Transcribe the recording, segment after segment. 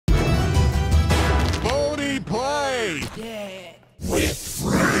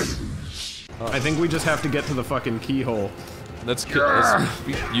I think we just have to get to the fucking keyhole. Let's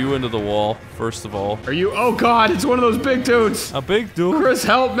beat you into the wall, first of all. Are you? Oh god, it's one of those big dudes! A big dude? Chris,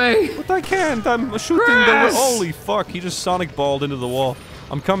 help me! But I can't, I'm shooting Chris! Holy fuck, he just sonic balled into the wall.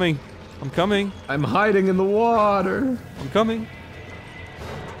 I'm coming. I'm coming. I'm hiding in the water. I'm coming.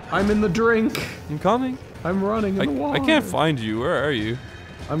 I'm in the drink. I'm coming. I'm running in the water. I can't find you, where are you?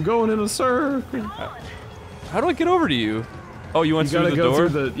 I'm going in a circle. How do I get over to you? Oh, you went through the door?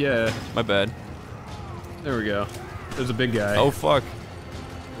 Through the, yeah. My bad. There we go. There's a big guy. Oh fuck.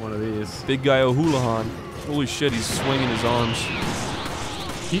 One of these. Big guy O'Houlihan. Holy shit, he's swinging his arms.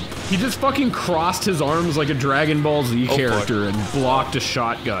 He just fucking crossed his arms like a Dragon Ball Z character and blocked a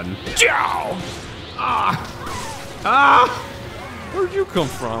shotgun. Jow! Ah! Ah! Where'd you come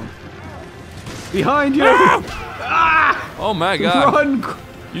from? Behind you! Ah! Oh my god. Run!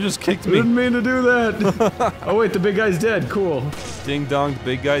 You just kicked me. Didn't mean to do that. Oh wait, the big guy's dead. Cool. Ding dong, the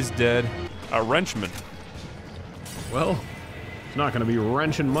big guy's dead. A wrenchman. Well, it's not gonna be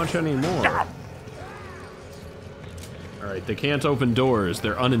wrenching much anymore. Alright, they can't open doors.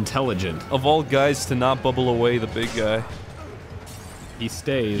 They're unintelligent. Of all guys to not bubble away the big guy. He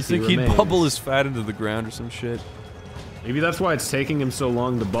stays. You think he'd bubble his fat into the ground or some shit? Maybe that's why it's taking him so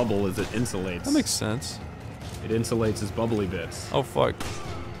long to bubble, is it insulates. That makes sense. It insulates his bubbly bits. Oh fuck.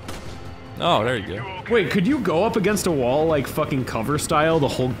 Oh, there you go. Wait, could you go up against a wall like fucking cover style the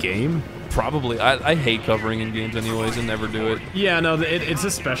whole game? Probably. I hate covering in games anyways and never do it. Yeah, no, it's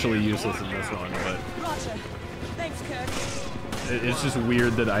especially useless in this one, but... Roger. Thanks, Kirk. It's just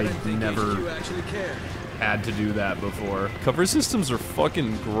weird that I never had to do that before. Cover systems are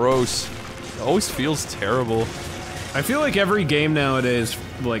fucking gross. It always feels terrible. I feel like every game nowadays,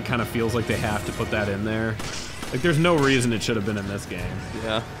 like, kind of feels like they have to put that in there. Like, there's no reason it should have been in this game.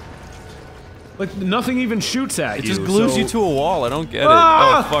 Yeah. Like, nothing even shoots at you. It just glues you to a wall, I don't get it.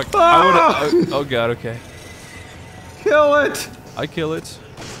 Ah! Oh, fuck. Ah! Oh god, okay. Kill it! I kill it.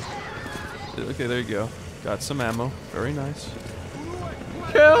 Okay, there you go. Got some ammo. Very nice.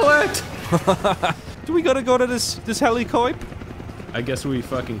 Kill it! Do we gotta go to this helicoip? I guess we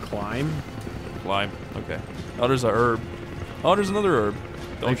fucking climb. Climb. Okay. Oh, there's a herb. Oh, there's another herb.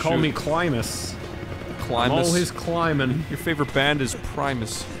 Don't They call me Climus. Climus. I'm always climbing. Your favorite band is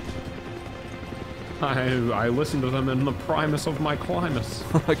Primus. I listen to them in the primus of my climus.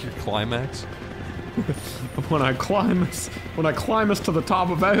 Like your climax? When I climbus to the top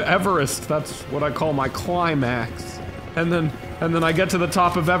of Everest, that's what I call my climax. And then I get to the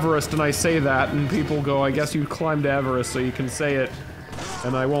top of Everest and I say that, and people go, I guess you climbed Everest so you can say it,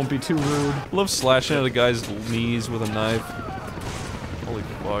 and I won't be too rude. Love slashing at a guy's knees with a knife. Holy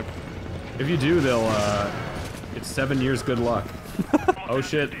fuck. If you do, they'll, it's 7 years good luck. Oh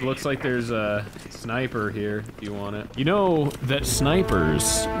shit, looks like there's a sniper here, if you want it. You know that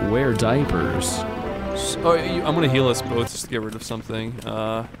snipers wear diapers. Oh, I'm gonna heal us both just to get rid of something.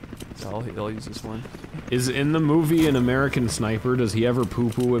 So I'll use this one. Is in the movie An American Sniper, does he ever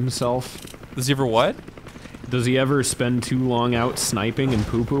poo-poo himself? Does he ever what? Does he ever spend too long out sniping and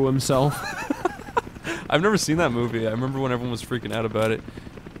poo-poo himself? I've never seen that movie. I remember when everyone was freaking out about it.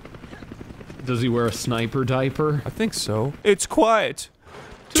 Does he wear a sniper diaper? I think so. It's quiet.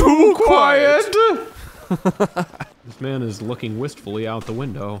 Too quiet! This man is looking wistfully out the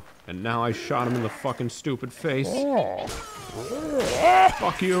window, and now I shot him in the fucking stupid face.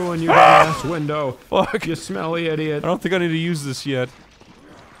 Fuck you and your ass window. Fuck. You smelly idiot. I don't think I need to use this yet.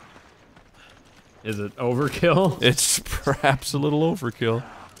 Is it overkill? It's perhaps a little overkill.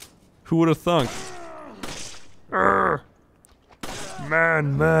 Who would have thunk?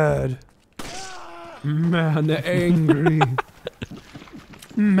 Man mad. Man angry.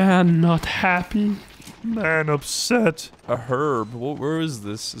 Man not happy. Man upset. A herb. Where is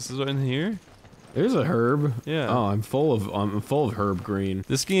this? Is this in here? There's a herb. Yeah. Oh, I'm full of herb green.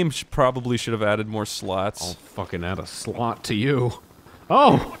 This game probably should have added more slots. I'll fucking add a slot to you.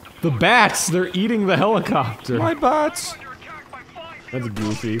 Oh, the bats! They're eating the helicopter. My bats. That's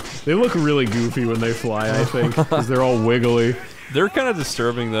goofy. They look really goofy when they fly, I think, because they're all wiggly. They're kind of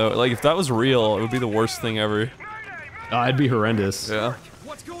disturbing though. Like if that was real, it would be the worst thing ever. It'd be horrendous. Yeah.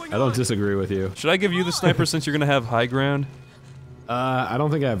 I don't disagree with you. Should I give you the sniper since you're gonna have high ground? I don't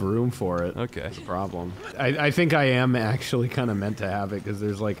think I have room for it. Okay. That's the problem. I think I am actually kind of meant to have it, because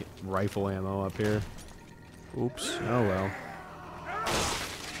there's like rifle ammo up here. Oops. Oh well.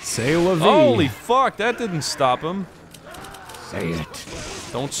 Say la vie. Holy fuck, that didn't stop him. Say it.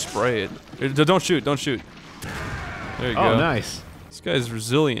 Don't spray it. Don't shoot, don't shoot. There you go. Oh, nice. This guy's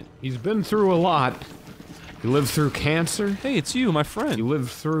resilient. He's been through a lot. He lived through cancer. Hey, it's you, my friend. He lived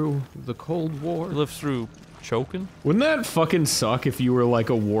through the Cold War. You lived through choking. Wouldn't that fucking suck if you were like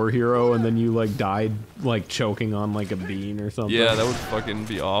a war hero and then you like died like choking on like a bean or something? Yeah, that would fucking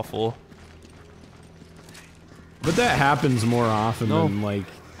be awful. But that happens more often than like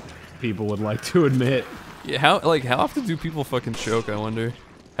people would like to admit. Yeah, how often do people fucking choke, I wonder?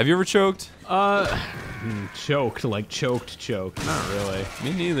 Have you ever choked? Choked, like choked. Not really.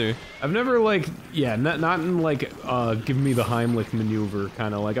 Me neither. I've never like, yeah, not in like, give me the Heimlich maneuver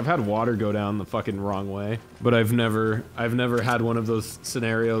kind of like. I've had water go down the fucking wrong way, but I've never had one of those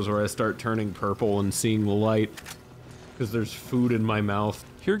scenarios where I start turning purple and seeing the light because there's food in my mouth.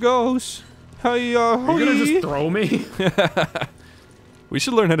 Here goes. Hey, You're gonna just throw me? We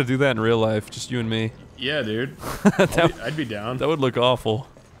should learn how to do that in real life, just you and me. Yeah, dude. I'd be down. That would look awful.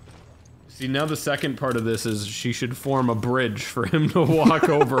 See, now the second part of this is she should form a bridge for him to walk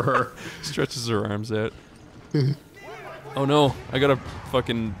over her. Stretches her arms out. Oh no, I gotta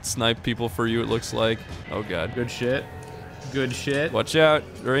fucking snipe people for you, it looks like. Oh god. Good shit. Good shit. Watch out,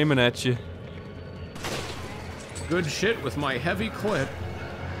 they're aiming at you. Good shit with my heavy clip.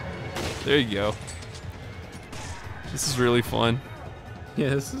 There you go. This is really fun. Yeah,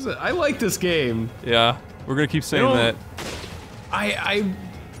 this is I like this game. Yeah, we're gonna keep saying that.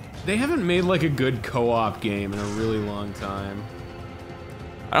 They haven't made like a good co-op game in a really long time.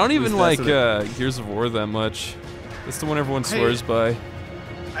 I don't even like Gears of War that much. That's the one everyone swears by.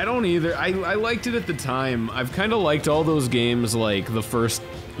 I don't either. I liked it at the time. I've kind of liked all those games like the first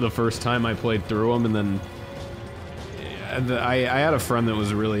time I played through them, and then I had a friend that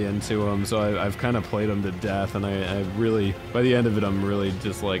was really into them, so I've kind of played them to death, and I really, by the end of it, I'm really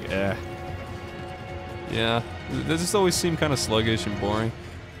just like, eh. Yeah, they just always seem kind of sluggish and boring.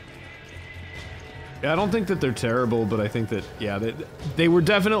 Yeah, I don't think that they're terrible, but I think that, yeah, they were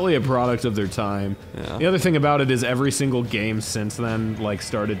definitely a product of their time. Yeah. The other thing about it is every single game since then, like,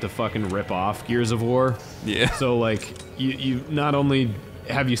 started to fucking rip off Gears of War. Yeah. So, like, you not only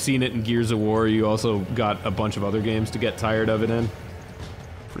have you seen it in Gears of War, you also got a bunch of other games to get tired of it in.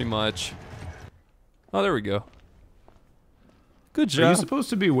 Pretty much. Oh, there we go. Good job. Are you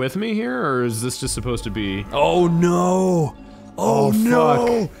supposed to be with me here, or is this just supposed to be... Oh, no! Oh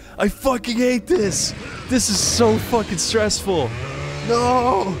no! Fuck. I fucking hate this! This is so fucking stressful!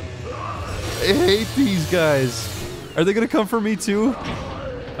 No! I hate these guys. Are they gonna come for me too?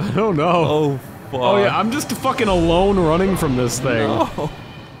 I don't know. Oh, fuck. Oh yeah, I'm just fucking alone running from this thing. No.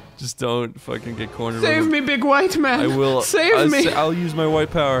 Just don't fucking get cornered. Save me, big white man! I will. Save me! I'll use my white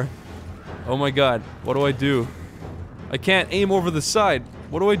power. Oh my god, what do I do? I can't aim over the side.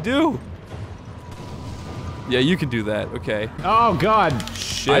 What do I do? Yeah, you can do that. Okay. Oh god.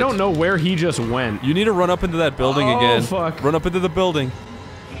 Shit. I don't know where he just went. You need to run up into that building again. Oh fuck. Run up into the building.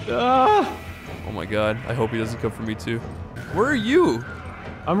 Ah. Oh my god. I hope he doesn't come for me too. Where are you?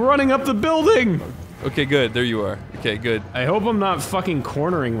 I'm running up the building. Okay, good. There you are. Okay, good. I hope I'm not fucking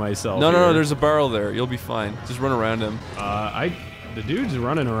cornering myself. No, here. there's a barrel there. You'll be fine. Just run around him. The dude's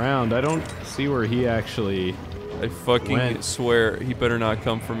running around. I don't see where he actually... I fucking swear he better not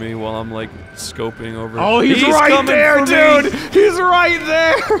come for me while I'm like scoping over. Oh, he's right there, dude! He's right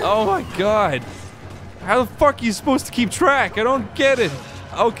there! Oh my god. How the fuck are you supposed to keep track? I don't get it.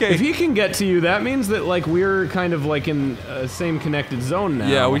 Okay. If he can get to you, that means that like we're kind of like in a same connected zone now.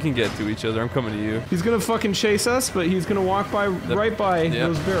 Yeah, we can get to each other. I'm coming to you. He's gonna fucking chase us, but he's gonna walk by right by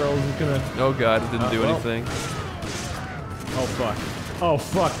those barrels. He's gonna... Oh god, it didn't do anything. Oh fuck. Oh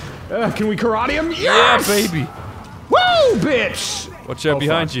fuck. Can we karate him? Yes! Yeah, baby. Woo, bitch! Watch out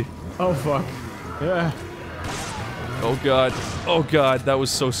behind you. Oh fuck. Yeah. Oh god. Oh god, that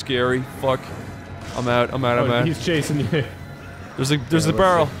was so scary. Fuck. I'm out. I'm out. He's chasing you. There's a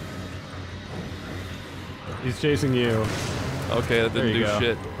barrel. He's chasing you. Okay, that didn't do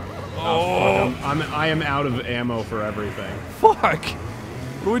shit. Oh, I am out of ammo for everything. Fuck.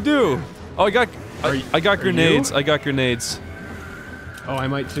 What do we do? Oh, I got grenades. I got grenades. Oh, I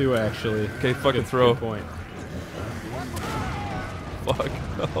might too, actually. Okay, fucking throw. Good point. Fuck.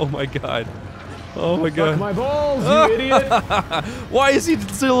 Oh my god. Oh my god. Fuck my balls, you idiot! Why is he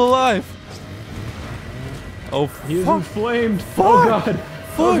still alive? Oh, he's inflamed. Fuck. Oh god.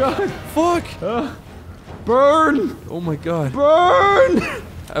 Fuck. Oh god. Fuck. Burn! Oh my god. Burn!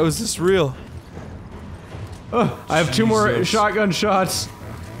 How is this real? I have 2 more shotgun shots.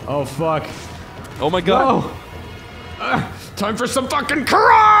 Oh fuck. Oh my god. No. Time for some fucking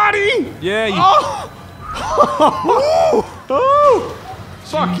karate! Yeah, you... Oh! Oh!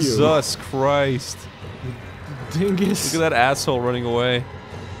 Fuck you. Jesus Christ. Dingus. Look at that asshole running away.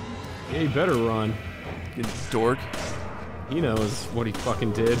 Yeah, he better run. You dork. He knows what he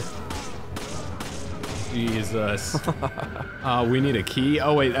fucking did. Jesus. We need a key.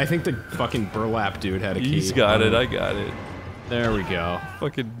 Oh wait, I think the fucking burlap dude had a key. He's got it, I got it. There we go.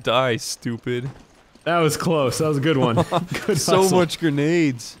 Fucking die, stupid. That was close. That was a good one. Good So hustle. much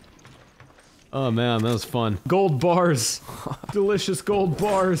grenades. Oh man, that was fun. Gold bars. Delicious gold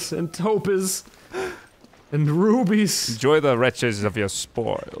bars and topaz. And rubies. Enjoy the wretches of your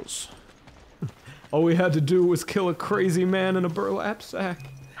spoils. All we had to do was kill a crazy man in a burlap sack.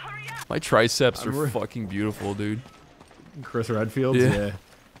 My triceps I'm are fucking beautiful, dude. Chris Redfield's? Yeah.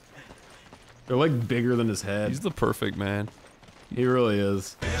 They're like bigger than his head. He's the perfect man. He really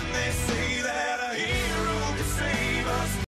is. And they say